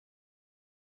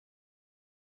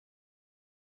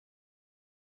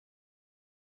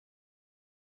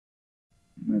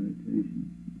meditation.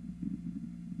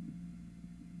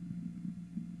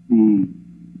 The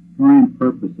prime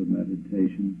purpose of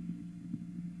meditation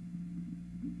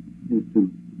is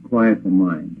to quiet the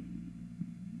mind.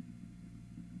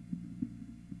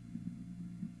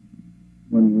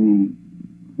 When we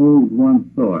hold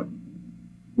one thought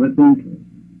with interest,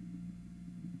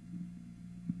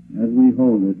 as we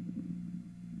hold it,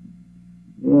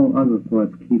 all other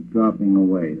thoughts keep dropping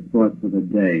away. The thoughts of the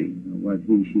day, what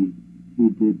he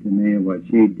did to me, or what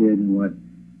she did, and what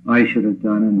I should have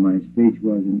done, and my speech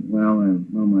wasn't well, and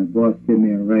my boss gave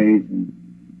me a raise, and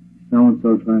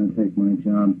so-and-so trying to take my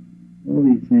job. All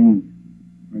these things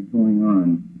are going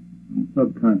on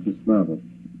subconscious level.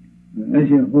 As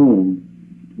you hold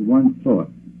to one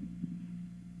thought,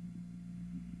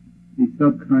 these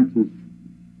subconscious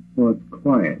thoughts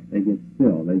quiet, they get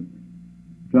still, they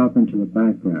drop into the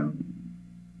background,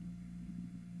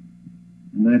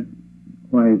 and that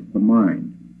quiets the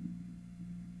mind.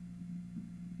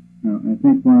 Now, I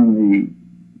think one of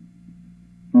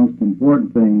the most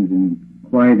important things in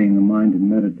quieting the mind in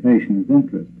meditation is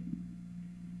interest.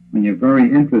 When you're very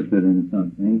interested in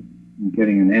something, in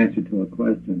getting an answer to a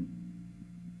question,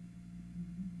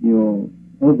 you'll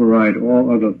override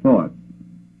all other thoughts.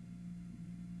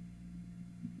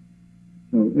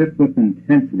 So if with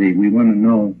intensity we want to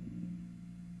know,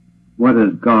 what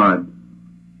is God?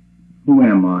 Who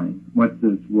am I? What's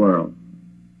this world?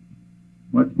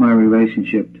 What's my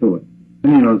relationship to it?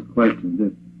 Any of those questions,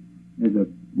 if there's a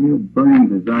real burning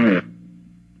desire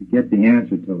to get the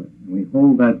answer to it, and we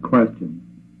hold that question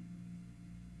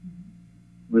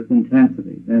with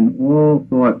intensity, then all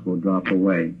thoughts will drop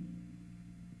away,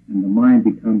 and the mind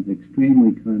becomes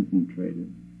extremely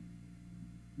concentrated.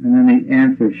 And then the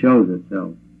answer shows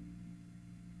itself.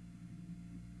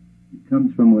 It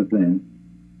comes from within.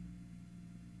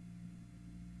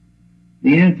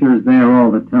 The answer is there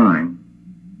all the time.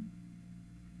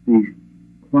 The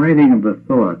quieting of the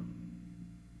thought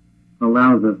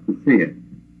allows us to see it,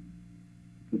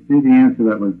 to see the answer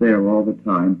that was there all the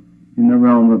time in the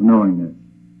realm of knowingness,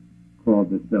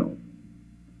 called the self.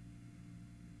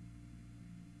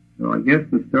 So I guess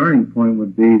the starting point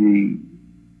would be the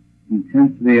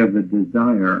intensity of the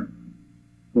desire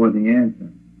for the answer.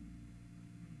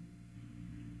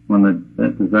 When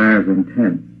that desire is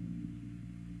intense,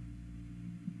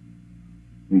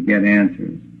 we get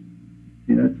answers.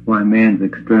 See, that's why man's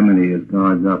extremity is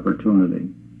God's opportunity.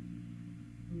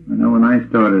 I know when I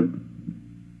started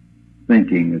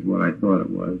thinking is what I thought it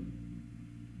was,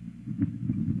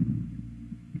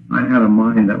 I had a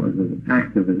mind that was as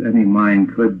active as any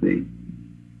mind could be,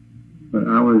 but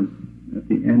I was at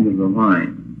the end of the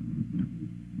line.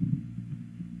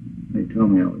 They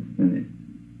told me I was finished.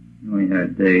 I only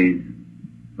had days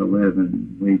to live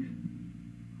and weeks,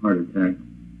 heart attack.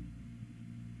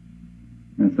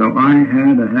 And so I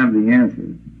had to have the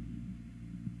answers.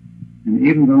 And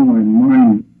even though my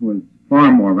mind was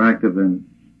far more active than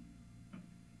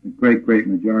the great, great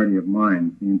majority of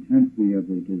minds, the intensity of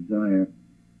the desire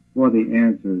for the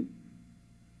answers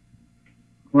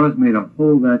caused me to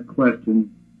hold that question,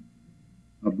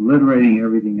 obliterating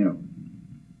everything else.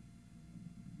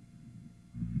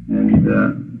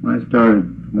 And I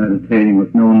started meditating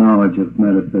with no knowledge of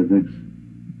metaphysics,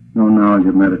 no knowledge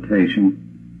of meditation.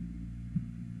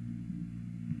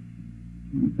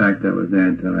 In fact, I was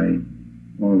anti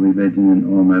all religion and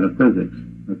all metaphysics.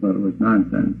 I thought it was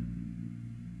nonsense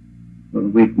for the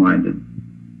weak-minded,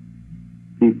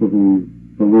 people who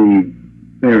believe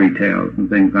fairy tales and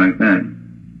things like that.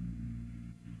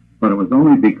 But it was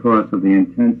only because of the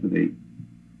intensity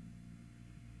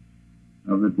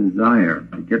of the desire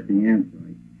to get the answer.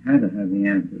 I had to have the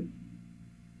answers,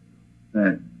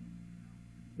 that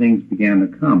things began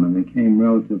to come, and they came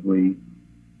relatively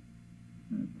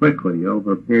quickly.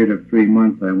 Over a period of 3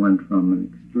 months, I went from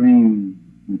an extreme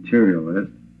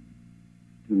materialist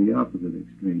to the opposite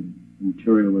extreme.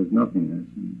 Material was nothingness,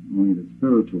 and only the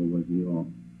spiritual was the all.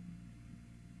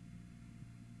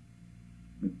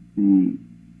 But the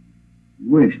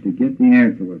wish to get the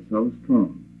answer was so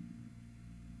strong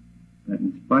that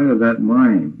in spite of that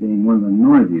mind being one of the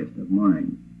noisiest of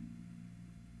minds,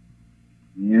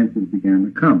 the answers began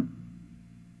to come.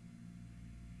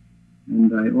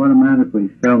 And I automatically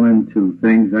fell into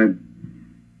things I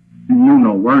knew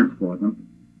no words for them,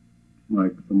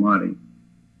 like samadhi.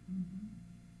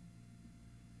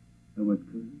 I would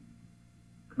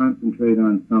concentrate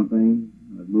on something,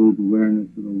 I'd lose awareness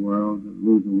of the world, I'd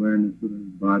lose awareness of the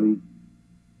body,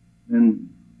 then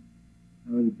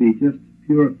I would be just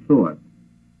pure thought.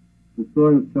 The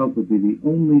thought itself would be the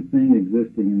only thing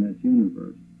existing in this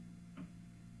universe.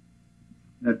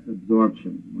 That's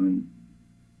absorption, when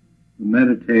the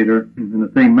meditator and the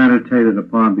thing meditated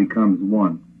upon becomes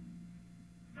one.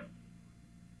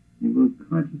 You lose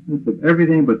consciousness of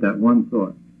everything but that one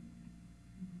thought.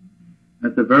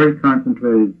 That's a very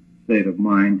concentrated state of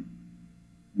mind,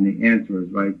 and the answer is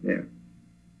right there.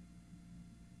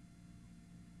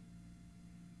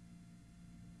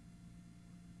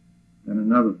 Then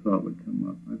another thought would come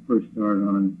up. I first started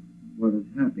on, what is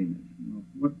happiness?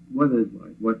 What is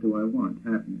life? What do I want?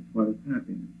 Happiness. What is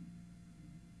happiness?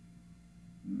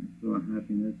 And I saw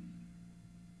happiness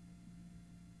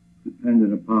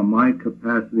depended upon my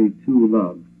capacity to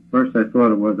love. First I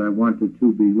thought it was I wanted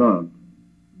to be loved.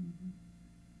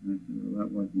 And I said, well,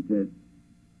 that wasn't it.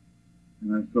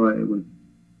 And I saw it was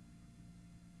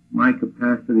my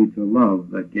capacity to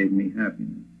love that gave me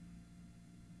happiness.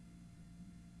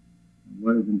 And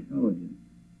what is intelligence?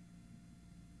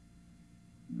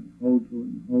 And I'd hold to it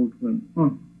and hold to it,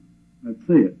 and I'd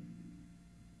see it.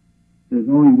 There's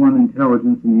only one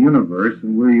intelligence in the universe,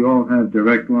 and we all have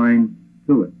direct line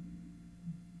to it.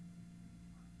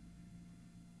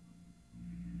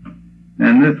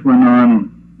 And this went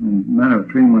on in a matter of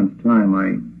 3 months' time.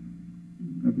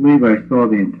 I believe I saw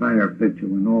the entire picture,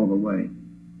 went all the way.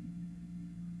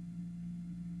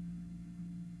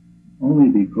 Only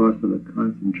because of the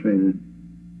concentrated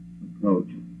approach.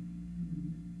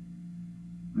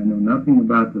 I know nothing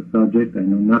about the subject, I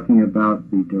know nothing about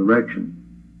the direction,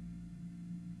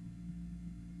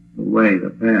 the way, the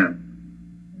path.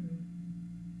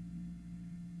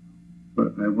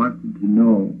 But I wanted to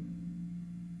know,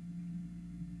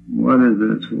 what is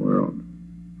this world?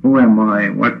 Who am I?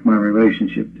 What's my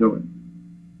relationship to it?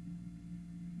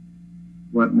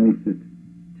 What makes it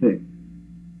tick?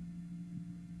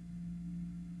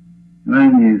 And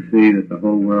then you see that the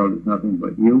whole world is nothing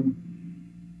but you.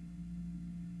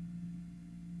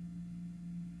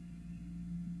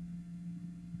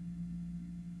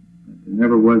 That there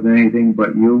never was anything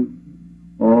but you,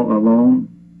 all alone,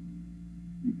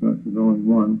 because there's only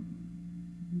one.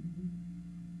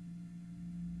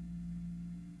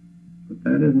 But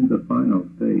that isn't the final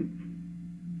state.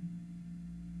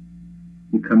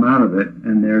 You come out of it,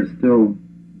 and there's still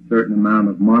a certain amount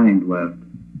of mind left.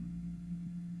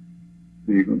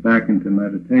 So you go back into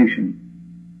meditation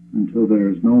until there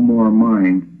is no more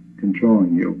mind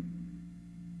controlling you.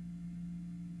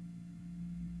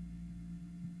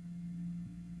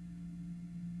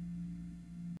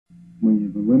 When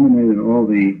you've eliminated all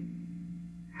the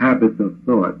habits of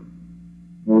thought,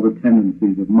 all the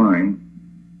tendencies of mind,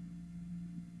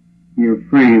 you're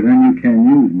free, then you can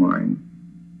use mind.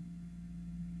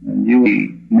 And you are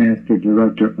the master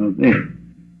director of it.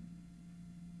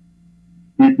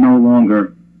 It no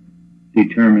longer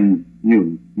determines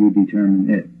you, you determine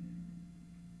it.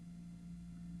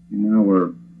 You now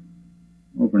we're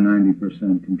over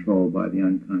 90% controlled by the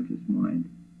unconscious mind.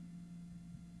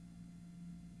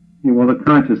 Yeah, well, the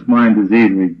conscious mind is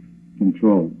easily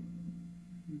controlled.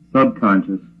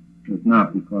 Subconscious is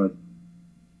not, because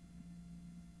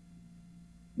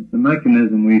it's a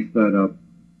mechanism we set up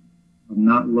of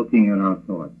not looking at our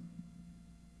thoughts,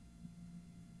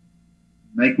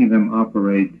 making them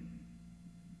operate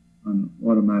on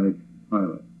automatic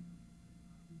pilot.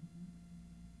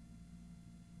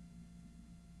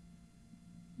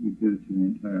 We do it to the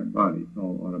entire body. It's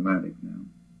all automatic now.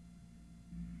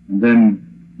 And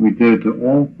then we do it to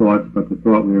all thoughts but the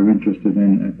thought we are interested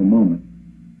in at the moment.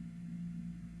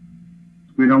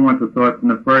 We don't want the thoughts in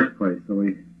the first place, so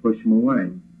we push them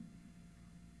away.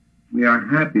 We are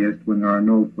happiest when there are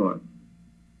no thoughts.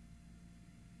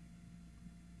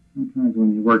 Sometimes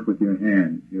when you work with your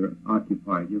hands, you're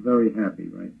occupied, you're very happy,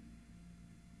 right?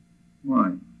 Why?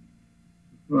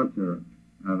 The thoughts are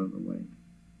out of the way.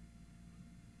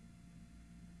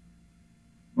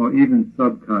 Or even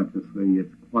subconsciously,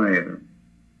 it's quieter.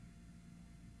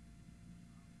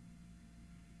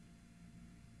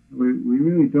 We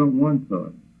really don't want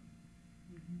thoughts.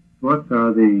 Thoughts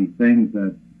are the things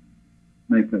that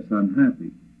make us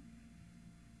unhappy.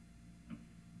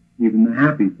 Even the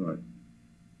happy thoughts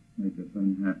make us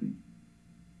unhappy.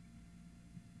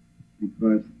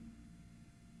 Because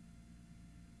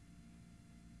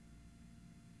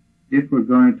if we're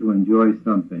going to enjoy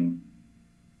something,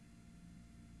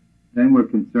 then we're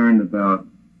concerned about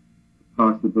the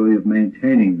possibility of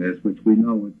maintaining this, which we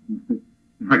know is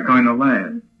not going to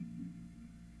last.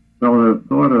 So the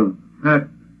thought of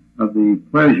the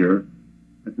pleasure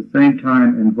at the same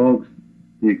time invokes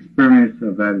the experience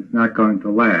of that it's not going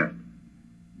to last.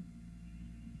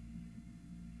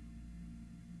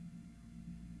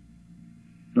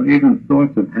 So even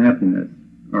thoughts of happiness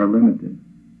are limited,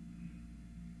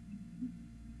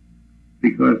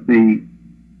 because the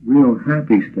real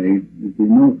happy state is the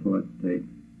no-thought state.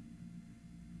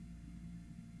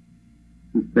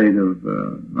 It's a state of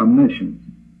omniscience.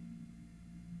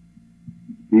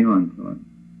 It's beyond thought.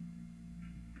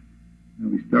 Now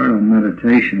we start on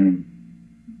meditation,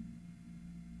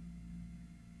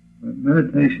 but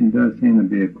meditation does seem to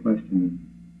be a question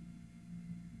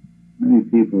in many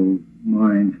people's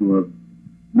minds who have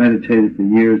meditated for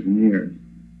years and years.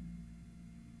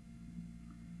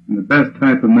 And the best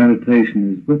type of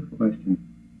meditation is with questions.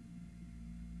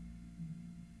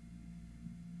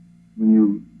 When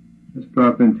you just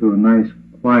drop into a nice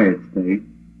quiet state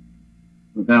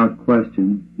without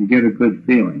questions, you get a good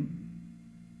feeling,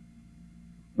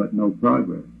 but no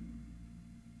progress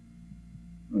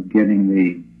of getting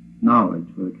the knowledge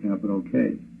with a capital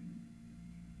K.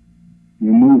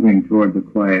 You're moving toward the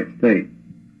quiet state.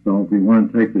 So if we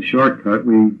want to take the shortcut,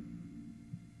 we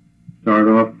start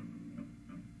off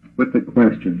with the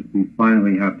question we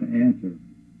finally have to answer.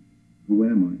 Who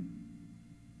am I?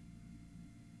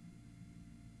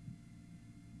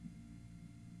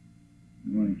 I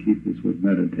want to keep this with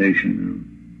meditation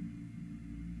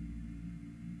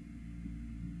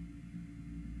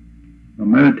now.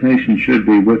 Now meditation should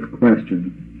be with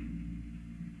questions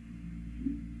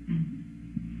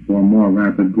for more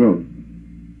rapid growth.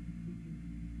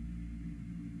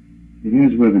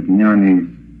 Here's where the jnanis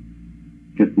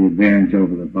get the advantage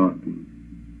over the bhaktis.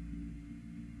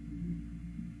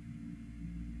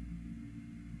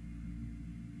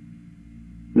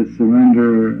 This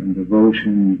surrender and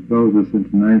devotion throws us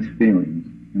into nice feelings,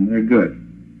 and they're good.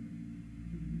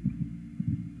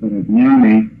 But a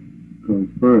jnani goes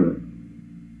further.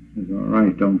 Says, all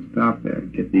right, don't stop there.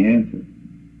 Get the answer.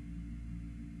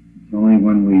 It's only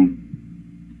when we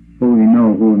fully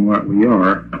know who and what we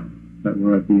are that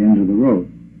we're at the end of the road.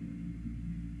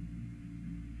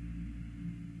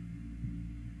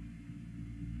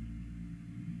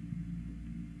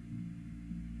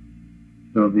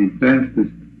 So the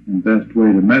fastest and best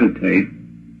way to meditate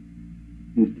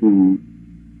is to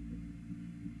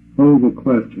hold the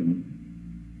question,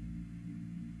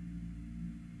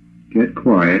 get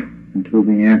quiet until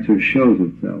the answer shows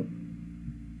itself,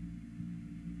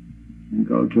 and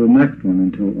go to the next one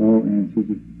until all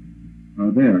answers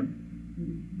are there.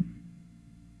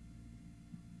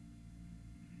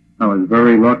 I was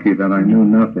very lucky that I knew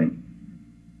nothing,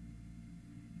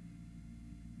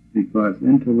 because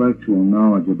intellectual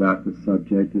knowledge about the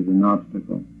subject is an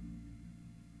obstacle.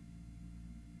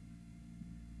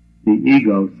 The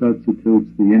ego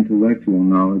substitutes the intellectual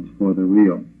knowledge for the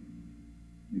real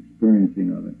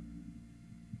experiencing of it.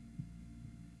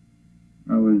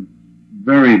 I was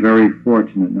very, very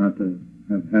fortunate not to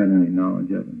have had any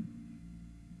knowledge of it.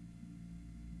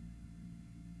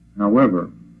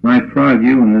 However, I prod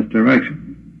you in this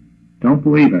direction. Don't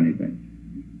believe anything.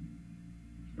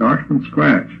 Start from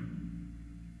scratch.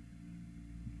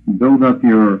 Build up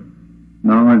your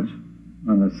knowledge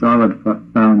on a solid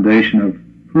foundation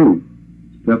of proof,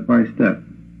 step by step.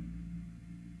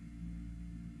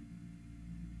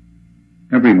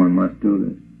 Everyone must do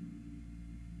this.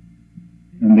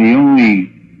 And the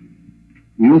only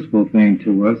useful thing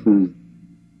to us is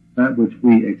that which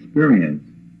we experience.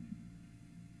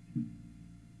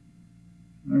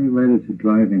 I relate it to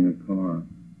driving a car.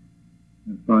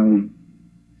 If I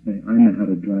say, I know how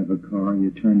to drive a car,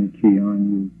 you turn the key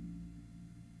on, you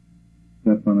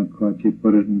step on a clutch, you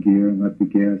put it in gear and let the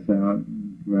gas out,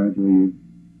 and gradually you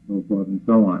so forth and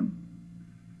so on.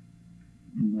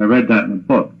 I read that in a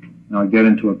book. Now I get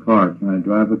into a car. Can I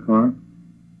drive a car?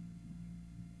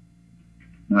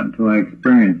 Not until I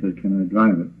experience it can I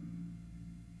drive it.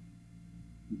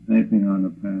 The same thing on the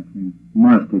path. We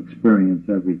must experience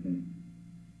everything.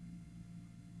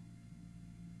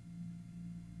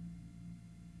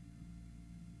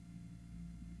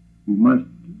 We must,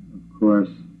 of course,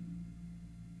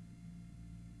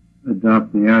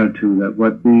 adopt the attitude that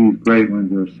what these great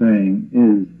ones are saying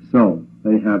is so.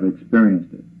 They have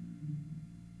experienced it.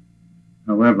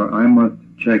 However, I must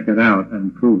check it out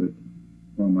and prove it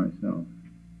for myself.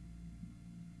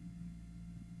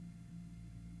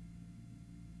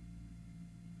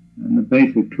 And the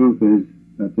basic truth is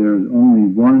that there is only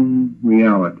one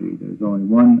reality. There's only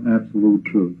one absolute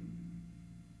truth.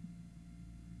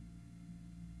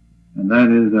 And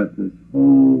that is that this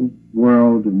whole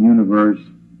world and universe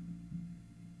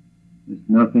is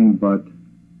nothing but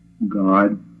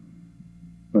God,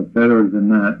 but better than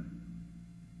that,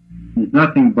 is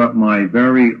nothing but my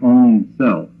very own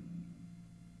self.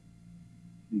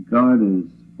 See, God is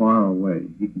far away.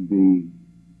 He can be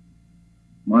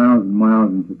miles and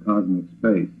miles into cosmic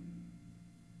space.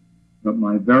 But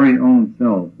my very own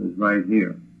self is right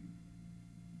here.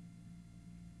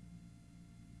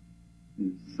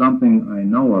 is something I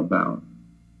know about.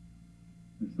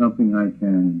 It's something I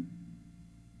can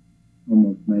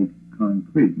almost make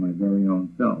concrete, my very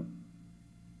own self.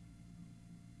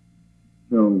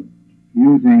 So,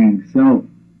 using self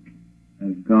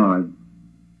as God,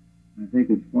 I think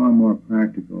it's far more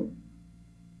practical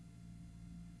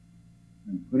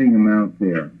than putting him out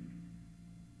there,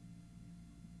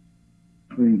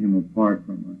 putting him apart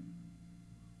from us.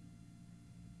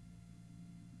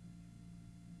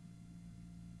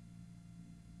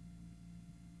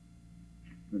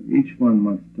 But each one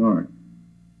must start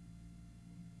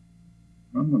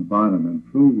from the bottom and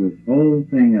prove this whole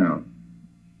thing out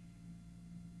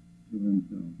to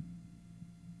himself.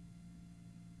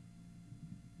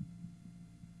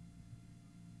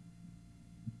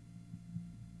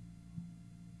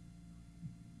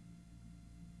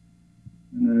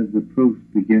 And as the proofs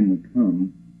begin to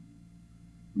come,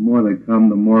 the more they come,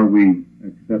 the more we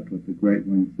accept what the great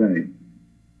ones say,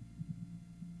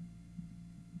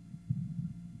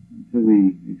 until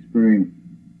we experience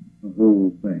the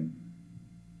whole thing.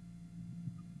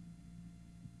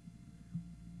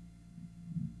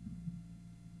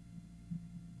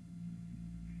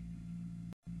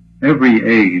 Every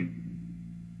aid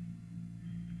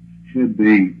should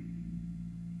be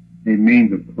a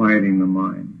means of quieting the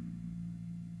mind.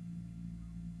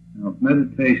 Now, if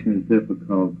meditation is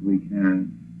difficult, we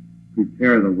can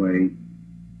prepare the way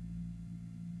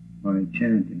by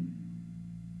chanting.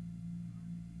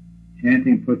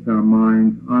 Chanting puts our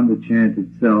minds on the chant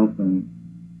itself, and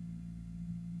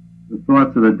the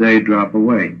thoughts of the day drop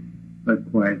away. That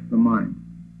quiets the mind.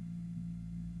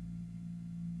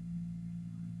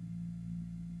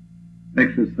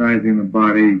 Exercising the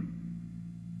body,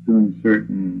 doing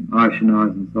certain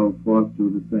asanas and so forth, do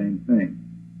the same thing.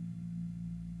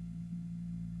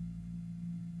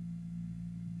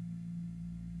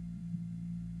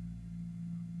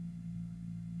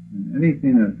 And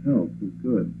anything that helps is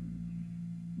good,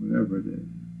 whatever it is.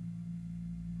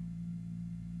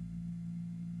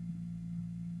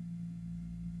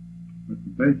 But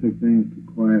the basic thing is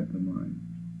to quiet the mind.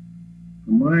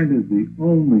 The mind is the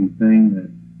only thing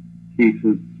that keeps us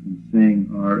from seeing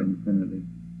our infinity.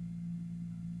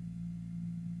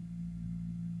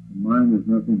 The mind is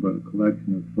nothing but a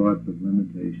collection of thoughts of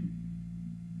limitation.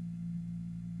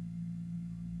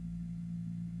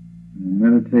 And in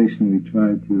meditation we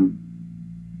try to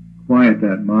quiet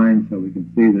that mind so we can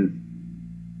see this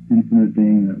infinite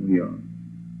being that we are.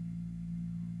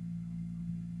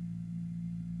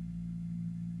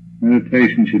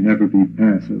 Meditation should never be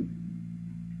passive.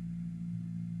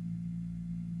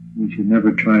 We should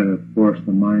never try to force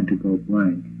the mind to go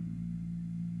blank.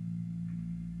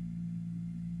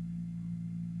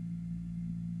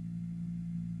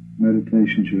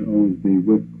 Meditation should always be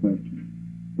with questions,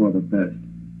 for the best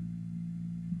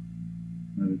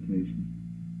meditation.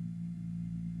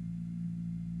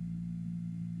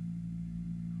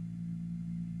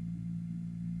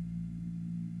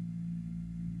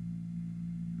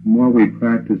 The more we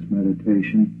practice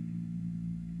meditation,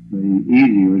 the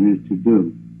easier it is to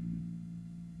do.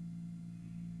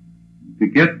 To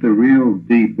get the real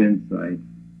deep insight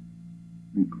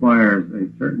requires a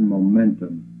certain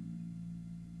momentum.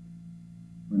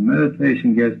 When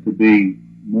meditation gets to be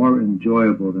more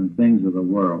enjoyable than things of the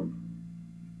world,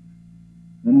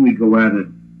 then we go at it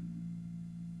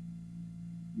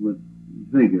with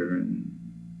vigor and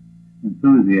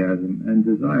enthusiasm and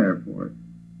desire for it.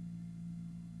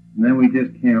 And then we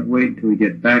just can't wait till we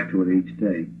get back to it each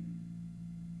day.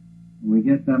 When we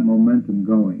get that momentum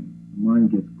going, the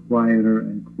mind gets quieter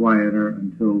and quieter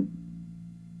until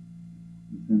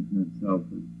this infinite self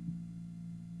is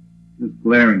just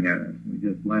glaring at us, and we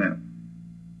just laugh.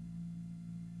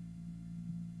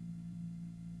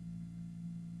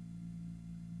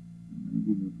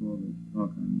 Maybe with all this talk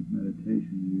on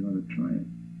meditation, you ought to try it.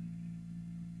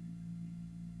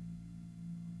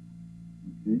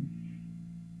 Okay?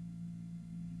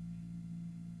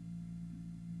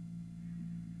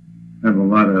 I have a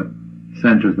lot of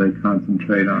centers they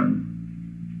concentrate on.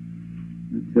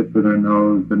 The tip of their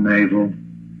nose, the navel.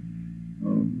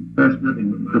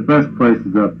 The best place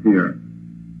is up here,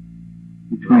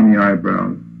 between the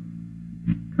eyebrows.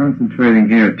 Concentrating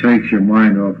here takes your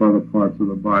mind off other parts of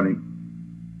the body,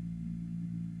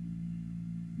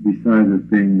 besides it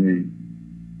being the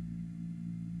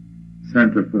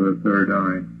center for the third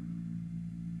eye,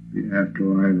 the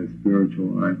astral eye, the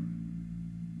spiritual eye.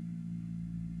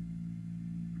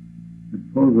 It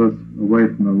pulls us away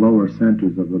from the lower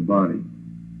centers of the body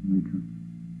when we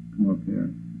come up here.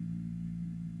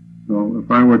 So if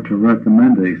I were to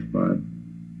recommend a spot,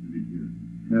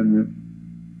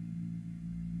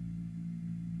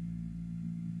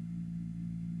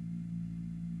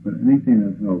 anything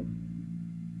that helps,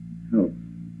 helps.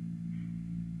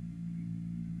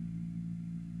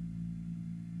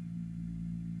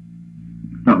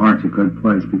 The heart's a good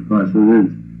place because it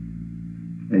is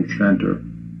a center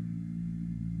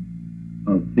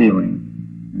of feeling,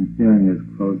 and feeling is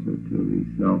closer to the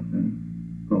self than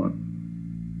thought.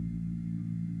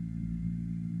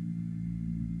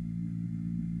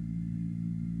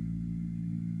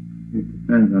 It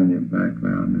depends on your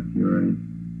background. If you're a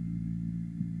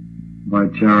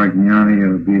Vichara Jnani,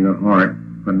 it'll be the heart,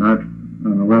 but not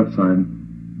on the left side,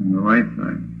 on the right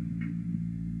side.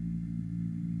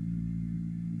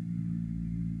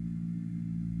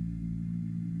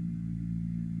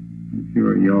 If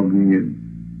you're a yogi,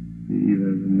 it'd be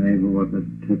either the navel or the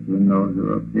tip of the nose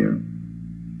or up here.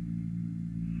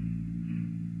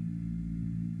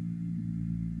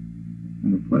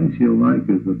 And the place you like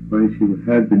is the place you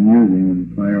had been using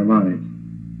in prior lives.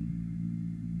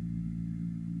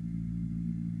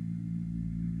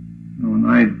 When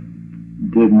I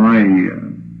did my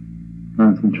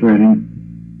concentrating,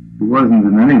 it wasn't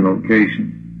in any location.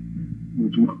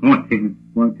 It was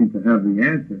wanting to have the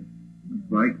answer. That's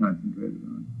what I concentrated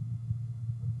on.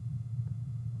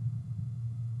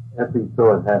 Every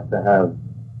thought has to have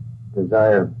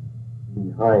desire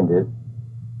behind it.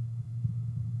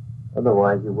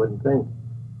 Otherwise, you wouldn't think.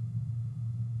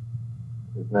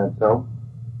 Isn't that so?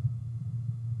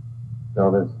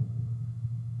 So there's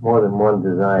more than one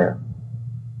desire.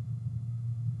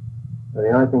 So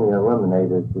the only thing you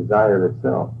eliminate is desire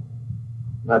itself.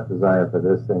 Not desire for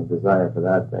this thing, desire for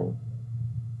that thing.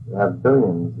 You have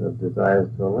billions of desires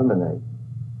to eliminate.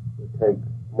 It would take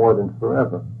more than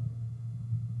forever.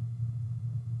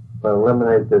 But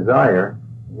eliminate desire,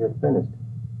 you're finished.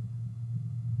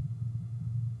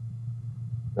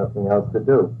 Nothing else to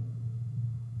do.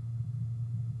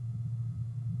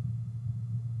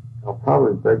 I'll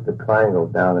probably break the triangle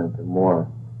down into more.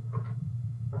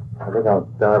 I think I'll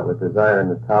start with desire in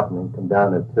the top and then come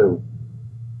down to two.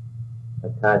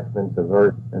 Attachments,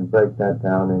 aversion, and break that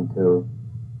down into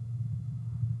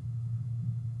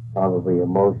probably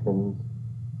emotions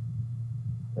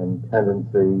and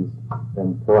tendencies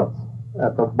and thoughts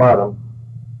at the bottom.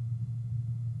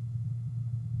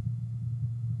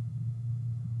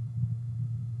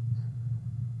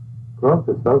 Growth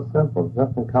is so simple. There's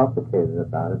nothing complicated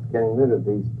about it. It's getting rid of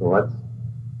these thoughts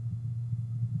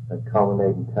that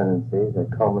culminate in tendencies, that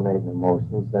culminate in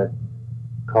emotions, that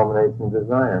culminates in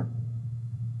desire.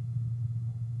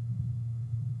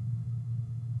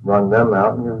 Run them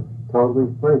out and you're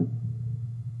totally free.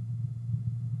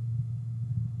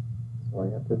 That's all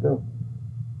you have to do.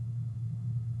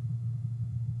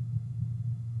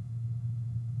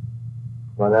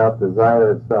 Run out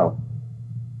desire itself.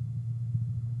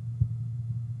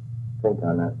 Think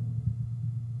on that.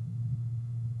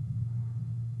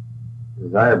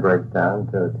 Desire breaks down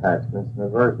to attachments and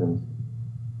aversions.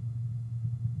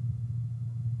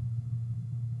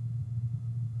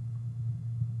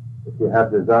 If you have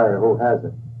desire, who has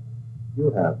it? You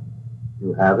have.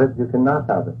 You have it, you cannot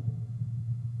have it.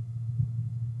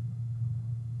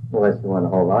 Unless you want to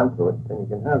hold on to it, then you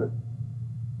can have it.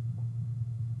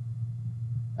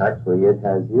 Actually, it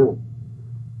has you.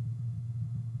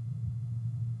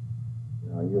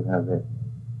 You have it.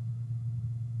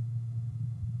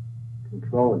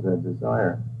 Control is a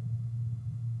desire.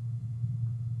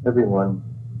 Everyone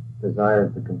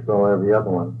desires to control every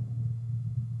other one.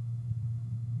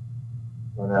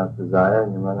 Run out desire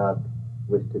and you run out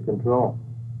wish to control.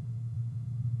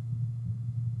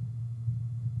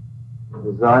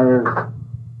 Desires,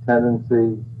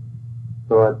 tendencies,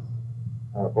 thoughts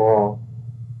are all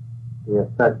the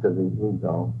effect of the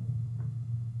ego.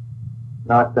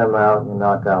 Knock them out, you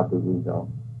knock out the ego.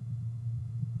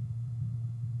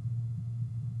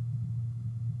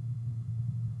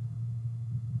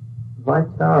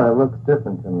 Vichara looks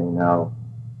different to me now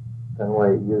than the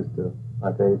way it used to.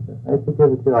 Like I used to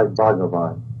give it to you like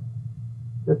Bhagavan.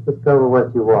 Just discover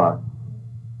what you are.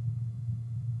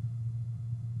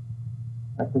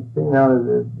 I can see now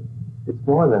that it's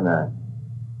more than that.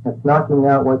 It's knocking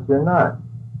out what you're not.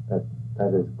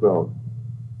 That is growth.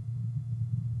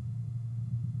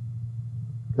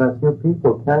 Because you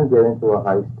people can get into a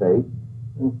high state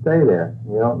and stay there.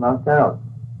 You don't knock out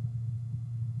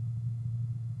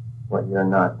what you're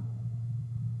not.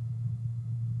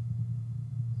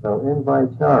 So in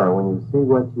Vichara, when you see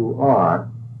what you are,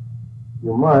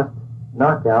 you must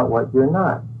knock out what you're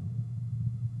not.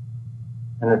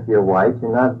 And if you're white,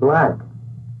 you're not black.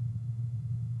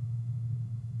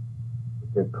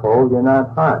 If you're cold, you're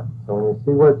not hot. So when you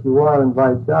see what you are in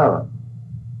Vichara,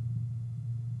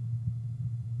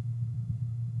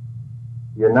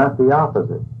 you're not the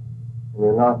opposite, and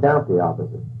you knock out the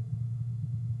opposite.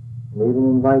 And even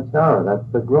in Vichara, that's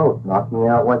the growth, knocking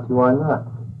out what you are not.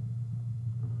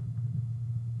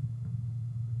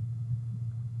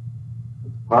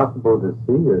 It's possible to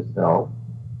see yourself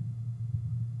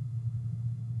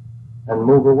and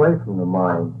move away from the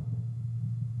mind.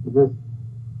 You just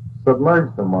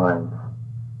submerge the mind.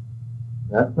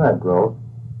 That's not growth.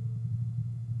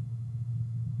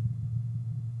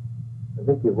 I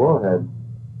think you've all had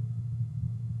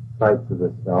sights of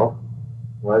the self.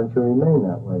 Why don't you remain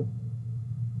that way?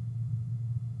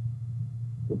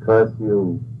 Because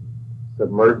you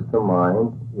submerged the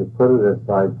mind, you put it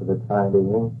aside for the time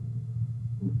being,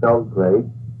 and felt great,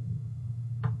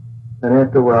 and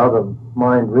after a while the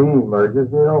mind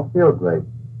re-emerges and you don't feel great.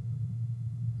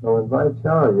 So in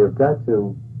Vichara you've got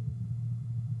to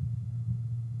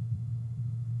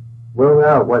will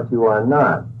out what you are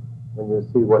not when you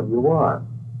see what you are.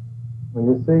 When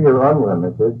you see you're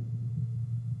unlimited,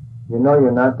 you know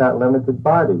you're not that limited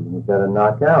body. You've got to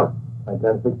knock out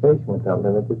identification with that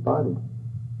limited body.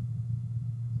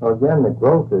 So again, the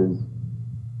growth is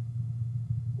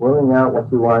willing out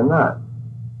what you are not,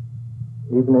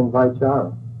 even in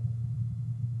Vichara.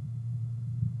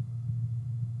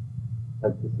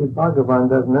 But you see, Bhagavan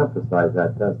doesn't emphasize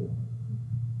that, does he?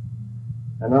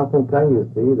 I don't think I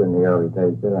used to either in the early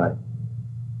days, did I?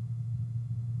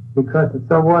 Because it's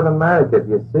so automatic. If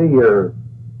you see you're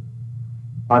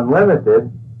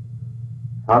unlimited,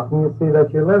 how can you see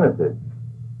that you're limited?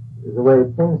 It's the way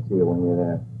it seems to you when you're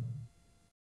there.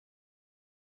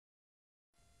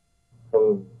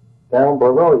 From down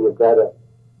below, you've got to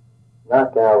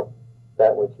knock out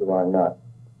that which you are not.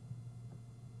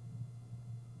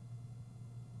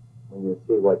 When you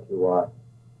see what you are.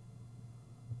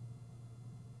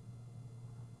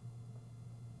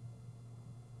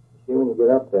 See, when you get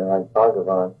up there, like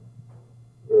Bhagavan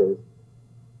is,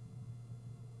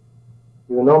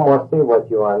 you no more see what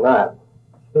you are not.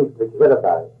 See, forget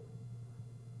about it.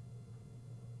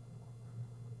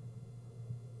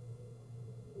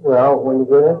 Well, when you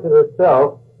get into the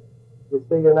self, you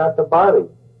see you're not the body.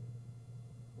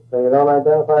 So you don't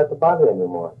identify with the body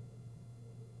anymore.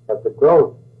 But the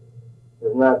growth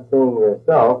is not seeing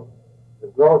yourself. The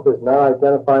growth is not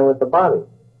identifying with the body.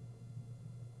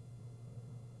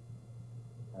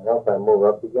 I know if I move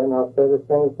up again, I'll say the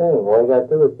same thing. All you got to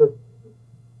do is just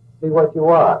see what you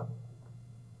are.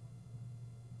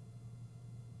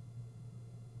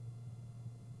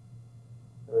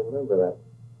 Remember that.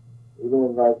 Even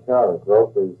in Vichara,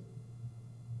 growth is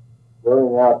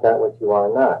blurring out that which you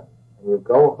are not. And you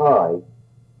go high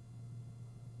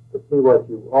to see what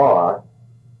you are,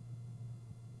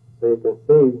 so you can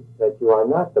see that you are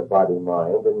not the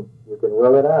body-mind, and you can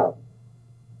will it out.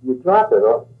 You drop it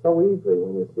off so easily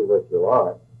when you see what you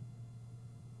are.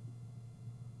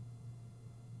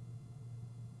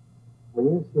 When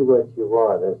you see what you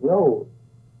are, there's no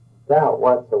doubt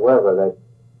whatsoever that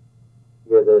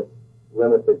you're this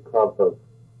limited clump of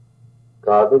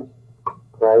garbage,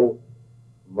 clay,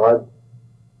 mud,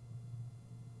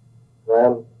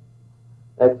 phlegm,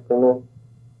 excrement.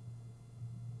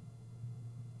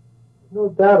 No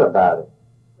doubt about it.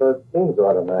 So it seems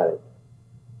automatic.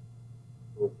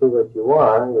 You see what you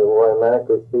are, you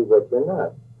automatically see what you're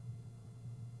not.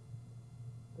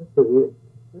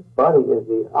 This body is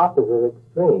the opposite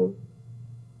extreme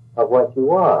of what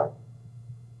you are.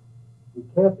 You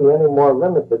can't be any more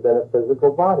limited than a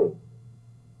physical body.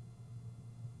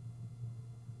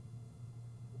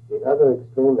 The other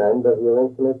extreme end of your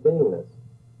infinite beingness.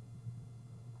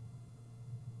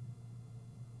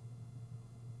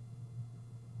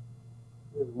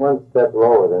 It's one step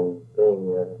lower than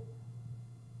being a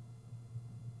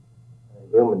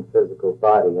human physical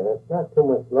body, and it's not too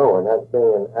much lower, not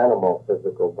being an animal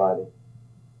physical body.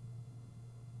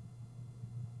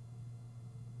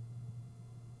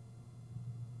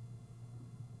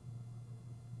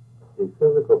 The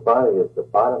physical body is the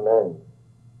bottom end,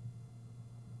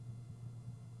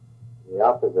 the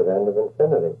opposite end of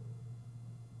infinity.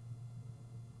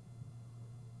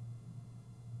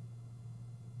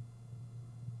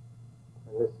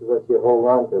 And this is what you hold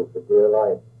on to for dear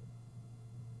life.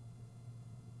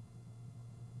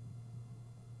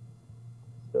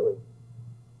 Silly.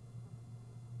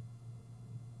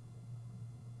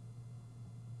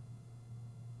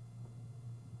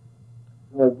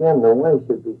 So again, the way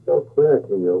should be so clear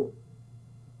to you.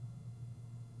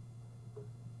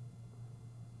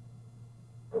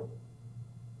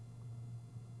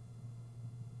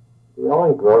 The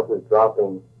only growth is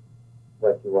dropping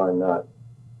what you are not.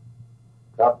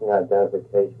 Dropping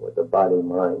identification with the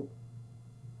body-mind.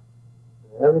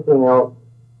 Everything else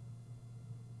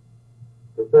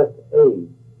possess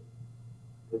aids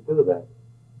to do that.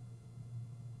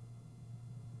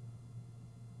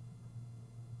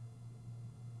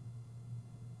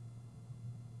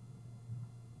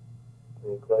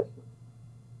 Any questions?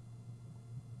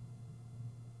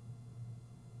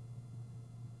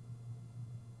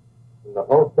 And the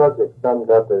whole subject summed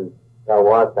up as thou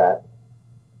art that.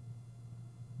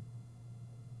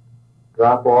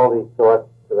 Drop all these thoughts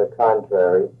to the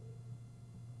contrary.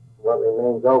 What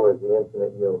remains over is the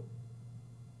infinite you.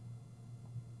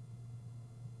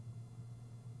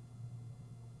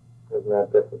 Isn't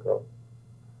that difficult?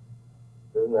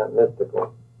 Isn't that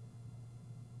mystical?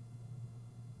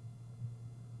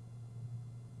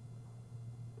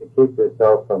 To keep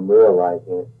yourself from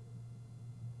realizing it,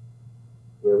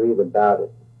 you read about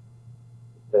it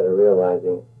instead of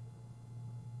realizing it.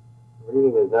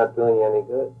 Reading is not doing you any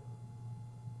good.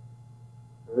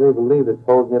 I really believe it's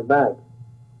holding you back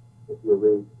if you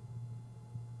read.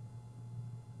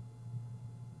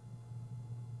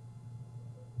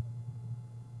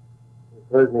 You've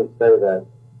heard me say that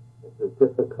it's as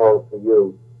difficult for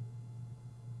you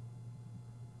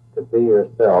to be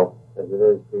yourself as it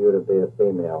is for you to be a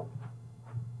female.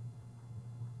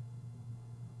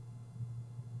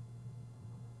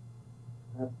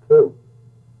 That's true.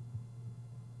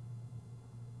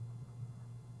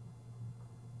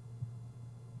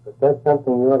 But that's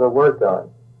something you ought to work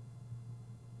on.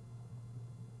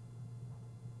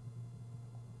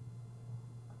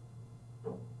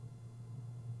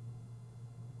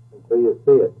 Until you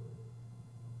see it.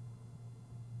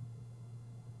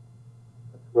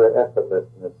 That's where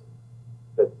effortlessness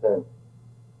fits in.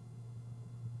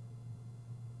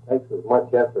 It takes as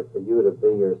much effort for you to be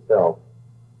yourself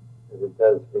as it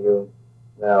does for you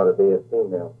now to be a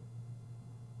female.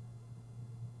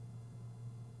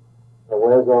 So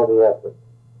where's all the effort?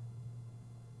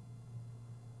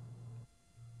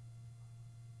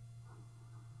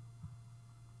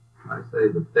 I say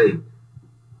the fate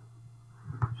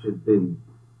should be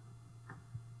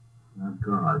not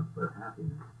God, but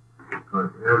happiness.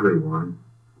 Because everyone,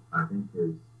 I think,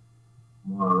 is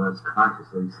more or less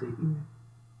consciously seeking it.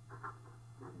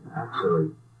 And actually,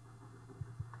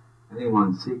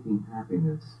 anyone seeking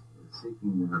happiness is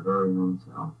seeking their very own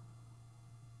self.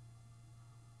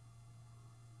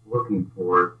 Looking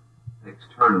for it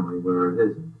externally where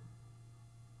it isn't.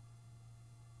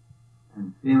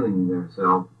 And feeling their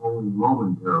self only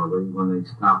momentarily when they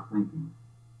stop thinking.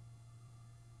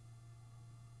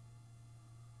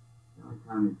 The only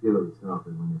time you feel yourself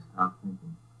is when you stop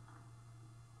thinking.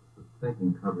 The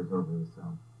thinking covers over the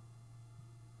self.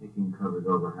 Thinking covers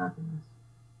over happiness.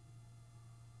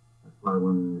 That's why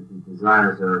when the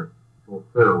desires are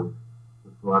fulfilled,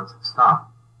 the thoughts stop.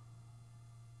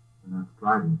 We're not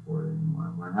striving for it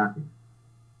anymore. We're happy.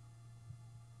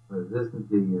 But it isn't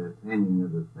the attaining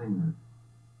of the thing that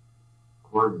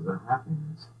causes the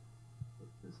happiness.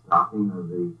 It's the stopping of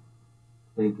the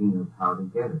thinking of how to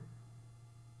get it.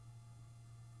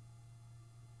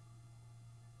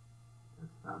 That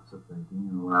stops the thinking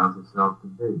and allows the self to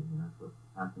be. And that's what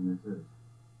happiness is.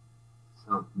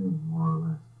 Self-being, more or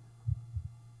less.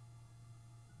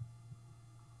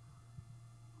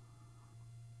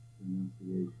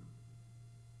 Renunciation.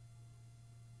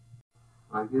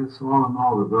 I guess all in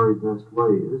all, the very best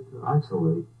way is to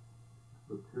isolate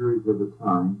for periods of a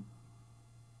time,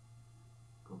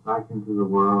 go back into the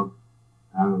world,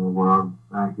 out of the world,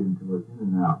 back into it, in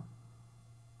and out.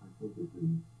 I think is the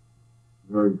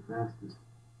very fastest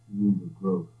means of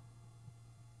growth.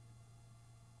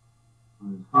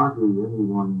 There's hardly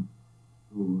anyone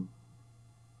who,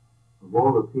 of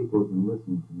all the people who've been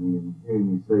listening to me and hearing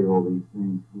me say all these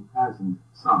things, who hasn't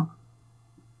sunk.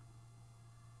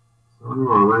 Sooner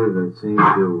or later they seem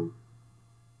to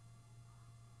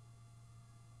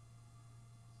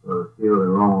sort of feel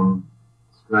their own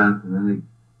strength, and then they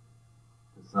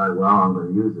decide, well, I'm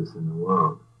going to use this in the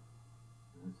world.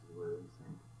 And this is where they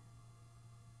sink.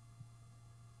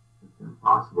 It's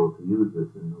impossible to use this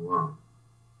in the world.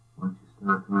 Once you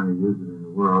start trying to use it in the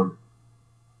world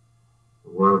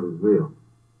is real.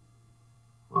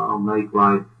 Well, make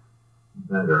life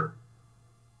better.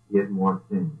 Get more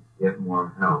things. Get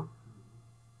more help.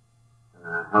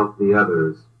 Help the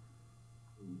others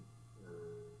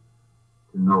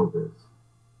to know this.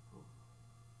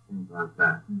 Things like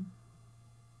that.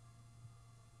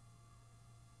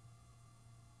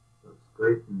 So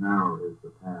straight and narrow is the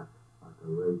path, like a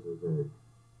razor's edge.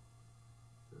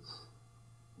 This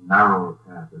narrow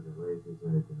path is a razor's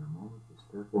edge. In a moment you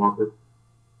step off it,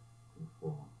 you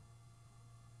fall.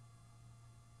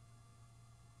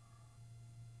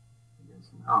 I guess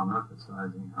now I'm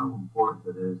emphasizing how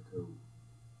important it is to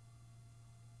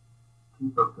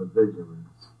keep up the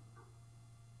vigilance.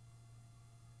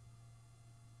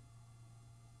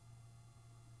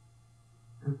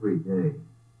 Every day.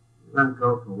 You let it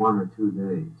go for 1 or 2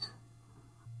 days.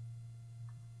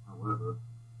 However,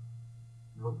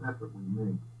 no effort we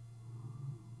make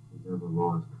is ever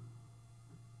lost.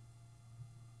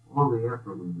 All the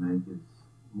effort we make is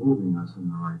moving us in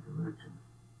the right direction.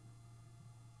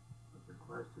 But the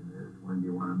question is, when do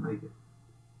you want to make it?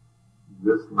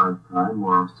 This lifetime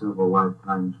or several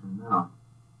lifetimes from now?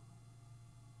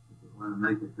 If you want to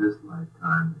make it this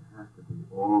lifetime, it has to be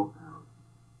all out.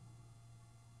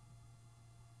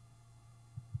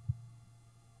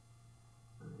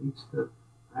 Each step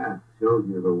path shows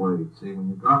you the way. See, when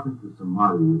you drop into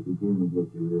samadhi, you begin to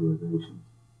get your realizations.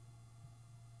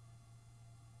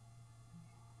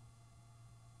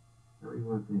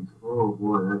 Everyone thinks, oh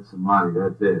boy, that's samadhi,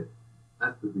 that's it.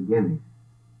 That's the beginning.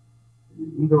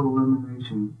 The ego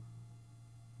elimination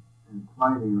and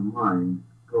quieting the mind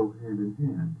go hand in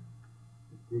hand.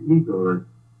 It's the ego that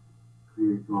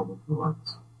creates all the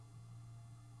thoughts.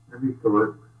 Every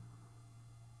thought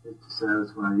is to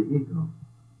satisfy the ego.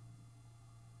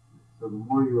 So the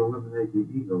more you eliminate the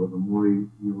ego, the more you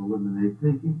eliminate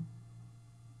thinking.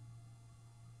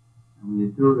 And when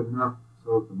you do it enough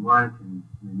so that the mind can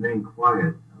remain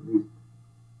quiet, at least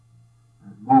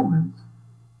at moments,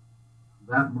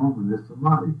 that moment is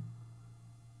samadhi.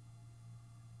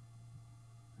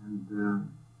 And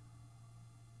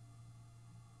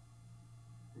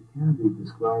it can be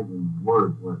described in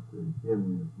words what the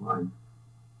feeling is like.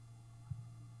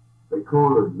 They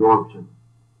call it absorption.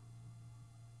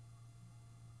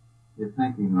 You're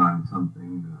thinking on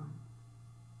something,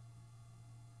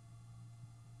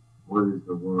 what is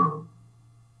the world?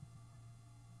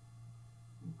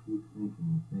 You keep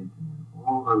thinking, and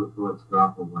all other thoughts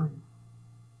drop away.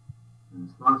 And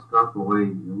as thoughts drop away,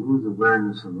 you lose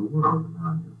awareness of the world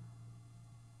around you.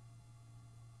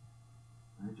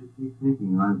 As you keep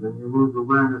thinking on it, then you lose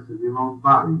awareness of your own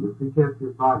body. You forget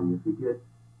your body, you forget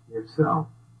yourself.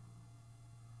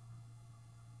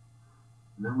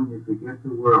 And then when you forget the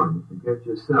world, you forget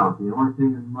yourself, the only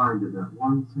thing in mind is that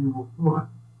one single thought.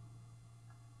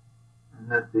 And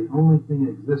that's the only thing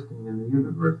existing in the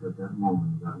universe at that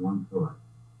moment, is that one thought.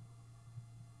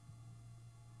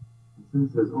 And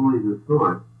since there's only the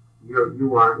thought,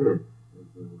 you are it, is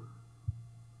the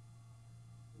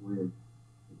way it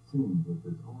seems, that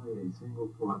there's only a single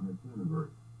thought in this universe.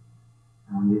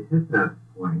 And when you hit that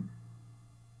point,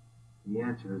 the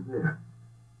answer is there.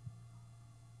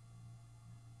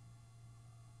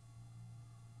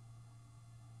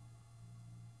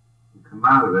 Come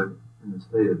out of it in a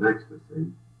state of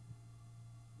ecstasy.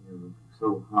 You're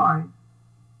so high.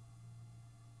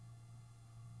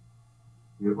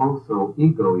 You're also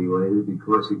ego-elated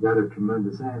because you got a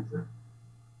tremendous answer.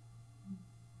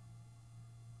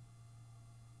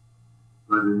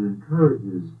 But it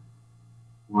encourages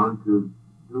one to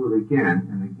do it again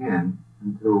and again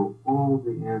until all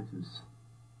the answers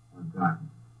are gotten.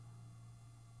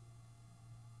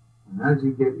 And as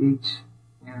you get each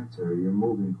answer, you're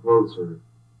moving closer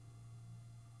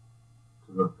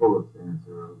to the fullest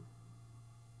answer of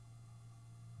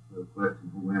the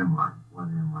question, who am I? What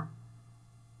am I?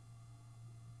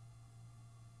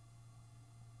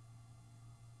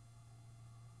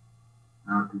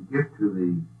 Now to get to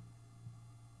the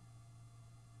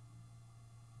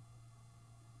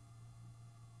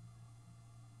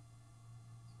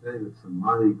state of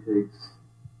samadhi takes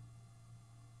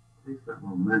that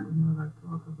momentum that I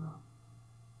talk about.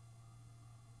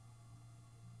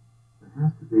 It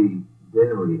has to be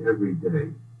daily, every day.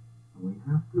 And we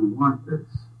have to want this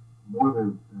more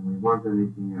than we want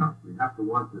anything else. We have to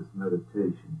want this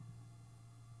meditation,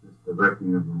 this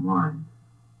directing of the mind,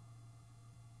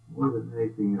 more than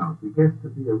anything else. It gets to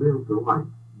be a real delight.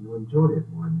 You enjoy it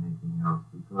more than anything else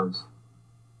because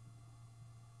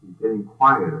you're getting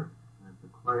quieter. And it's the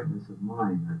quietness of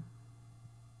mind that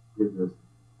gives us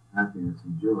happiness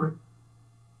and joy.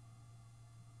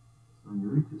 So when you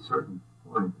reach a certain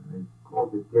point, and they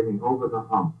called it getting over the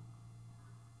hump.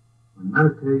 When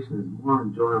meditation is more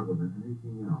enjoyable than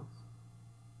anything else,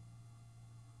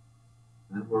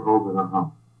 then we're over the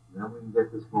hump. Then we can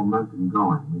get this momentum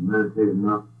going. We meditate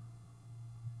enough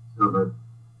so that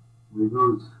we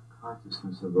lose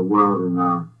consciousness of the world in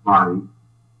our body,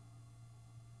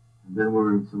 and then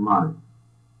we're in samadhi.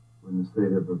 We're in the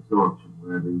state of absorption,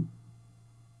 where the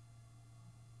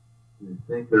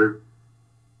thinker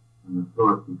and the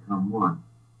thought become one.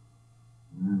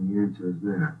 And then the answer is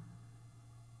there.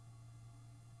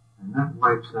 And that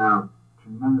wipes out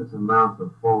tremendous amounts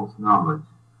of false knowledge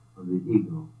of the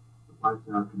ego. It wipes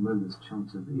out tremendous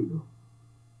chunks of ego.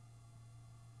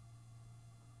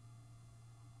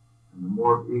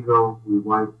 more ego we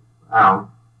wipe out,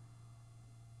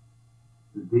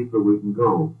 the deeper we can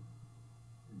go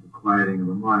into quieting of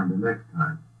the mind the next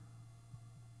time.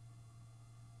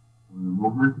 When the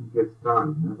momentum gets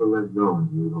started, never let go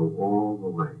until you go all the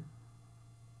way.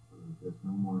 So there's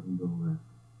no more ego left.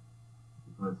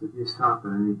 Because if you stop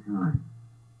at any time,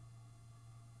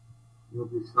 you'll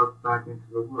be sucked back into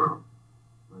the world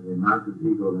by the amount of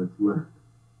ego that's left.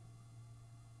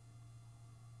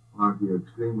 Or if you're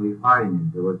extremely high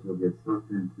into it, you'll get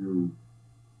sucked into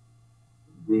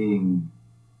being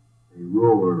a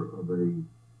ruler of a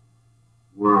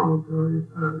world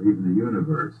or even a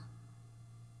universe.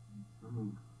 Some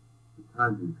of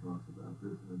Patanjali talks about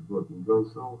this in his book. You go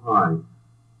so high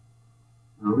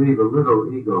and leave a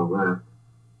little ego left,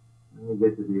 and you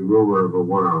get to be ruler of a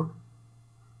world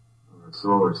or a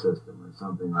solar system or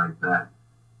something like that.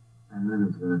 And then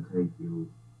it's going to take you,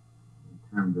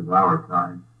 in terms of our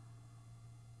time,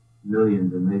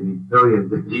 millions and maybe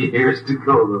billions of years to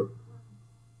go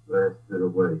the last bit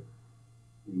away.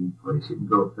 The place you can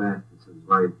go fastest is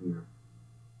right here.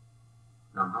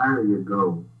 The higher you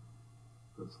go,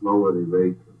 the slower the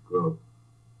rate of growth.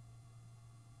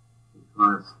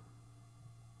 Because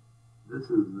this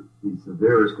is the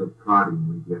severest of prodding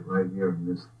we get right here in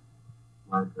this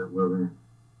life that we're in.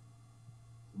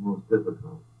 It's the most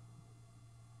difficult.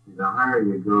 See, the higher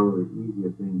you go, the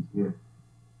easier things get.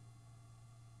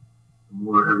 The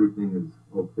more everything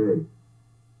is okay.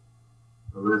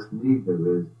 The less need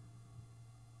there is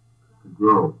to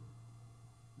grow.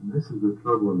 And this is the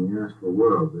trouble in the astral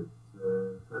world. It's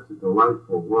such a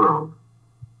delightful world.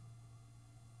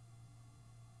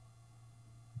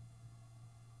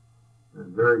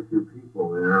 And very few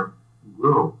people there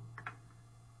grow.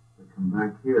 They come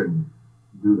back here and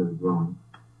do their growing.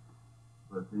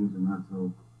 But things are not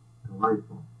so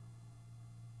delightful.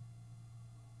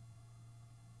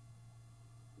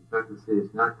 You have to say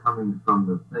it's not coming from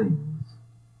the things.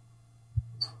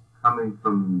 It's coming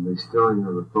from the stilling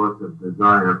of the thoughts of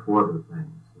desire for the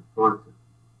things. The thoughts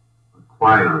are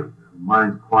quieted, the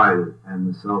mind's quieted,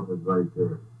 and the self is right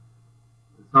there.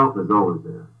 The self is always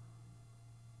there.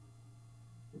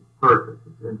 It's perfect,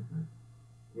 it's infinite,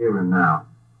 here and now.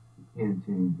 You can't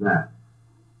change that.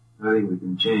 I think we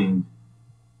can change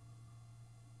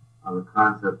the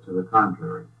concepts to the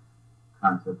contrary.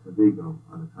 Concepts of ego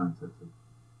are the concepts to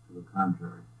the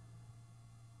contrary.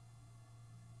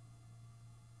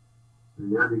 So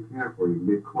you gotta be careful. You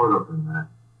get caught up in that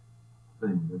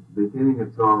thing. At the beginning,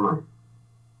 it's all right.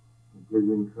 It gives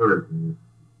you encouragement.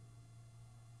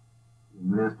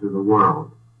 You master the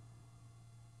world.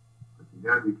 But you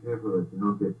gotta be careful that you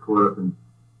don't get caught up in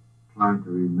trying to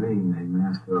remain a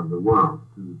master of the world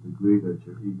to the degree that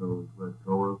your ego is let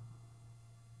go of.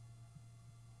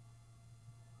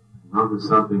 Love is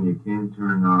something you can't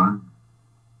turn on,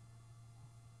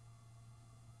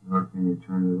 nor can you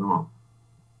turn it off.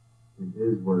 It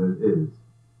is what it is.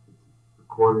 It's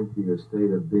according to your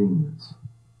state of beingness.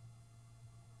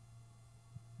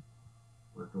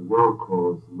 What the world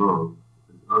calls love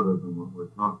is other than what we're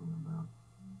talking about.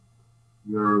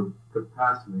 Your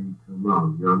capacity to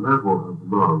love, your level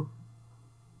of love,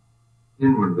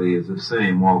 inwardly is the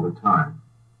same all the time.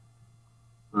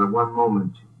 But at one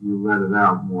moment you let it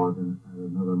out more than at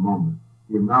another moment.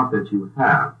 The amount that you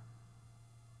have,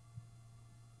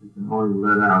 you can only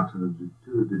let out to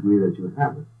the degree that you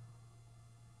have it.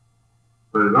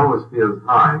 But it always feels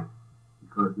high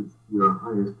because it's your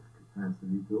highest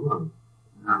capacity to love.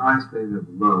 In a high state of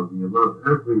love, you love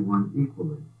everyone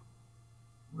equally,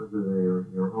 whether they are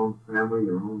your own family,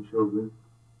 your own children,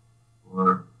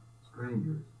 or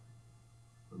strangers.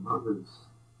 The love is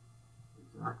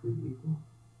exactly equal.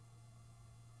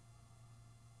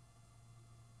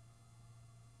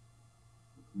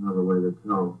 That's another way to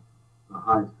tell the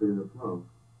high state of love.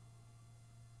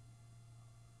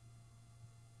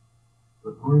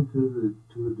 But only to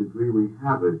the degree we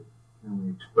have it can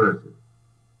we express it.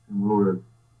 And when we're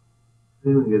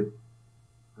feeling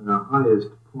it at our highest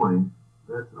point,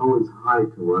 that's always high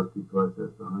to us because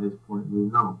that's the highest point we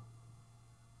know.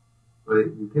 But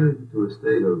you get into a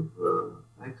state of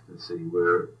ecstasy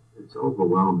where it's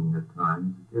overwhelming at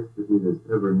times. It gets to be this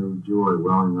ever new joy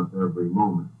welling up every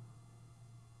moment.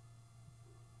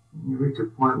 And you reach a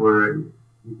point where you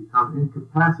become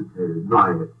incapacitated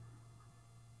by it.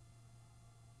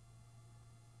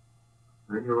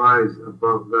 And you rise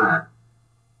above that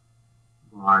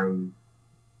by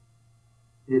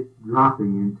it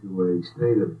dropping into a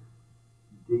state of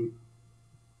deep,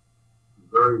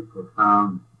 very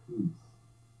profound peace.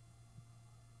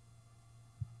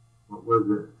 What was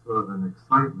a sort of an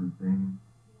excitement thing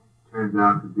turns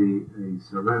out to be a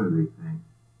serenity thing.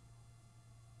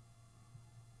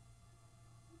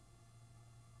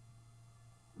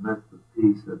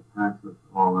 peace that passeth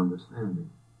all understanding.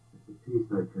 It's a peace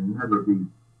that can never be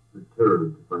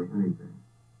perturbed by anything.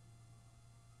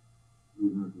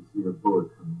 Even if you see a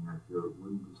bullet coming at you, it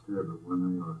wouldn't disturb it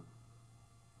one iota.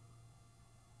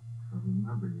 So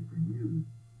remember, you can use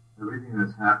everything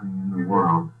that's happening in the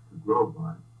world to grow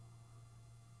by.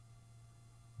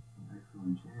 An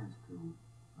excellent chance to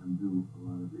undo a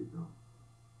lot of ego.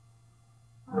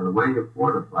 Now, the way you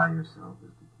fortify yourself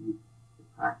is to keep the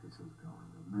practices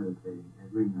going of meditating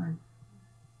every night,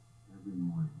 every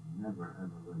morning. Never,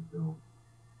 ever let go.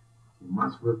 You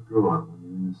must withdraw when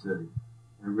you're in the city,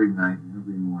 every night and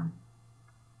every morning.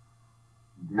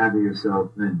 Gather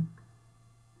yourself in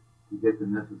to get the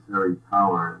necessary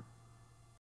power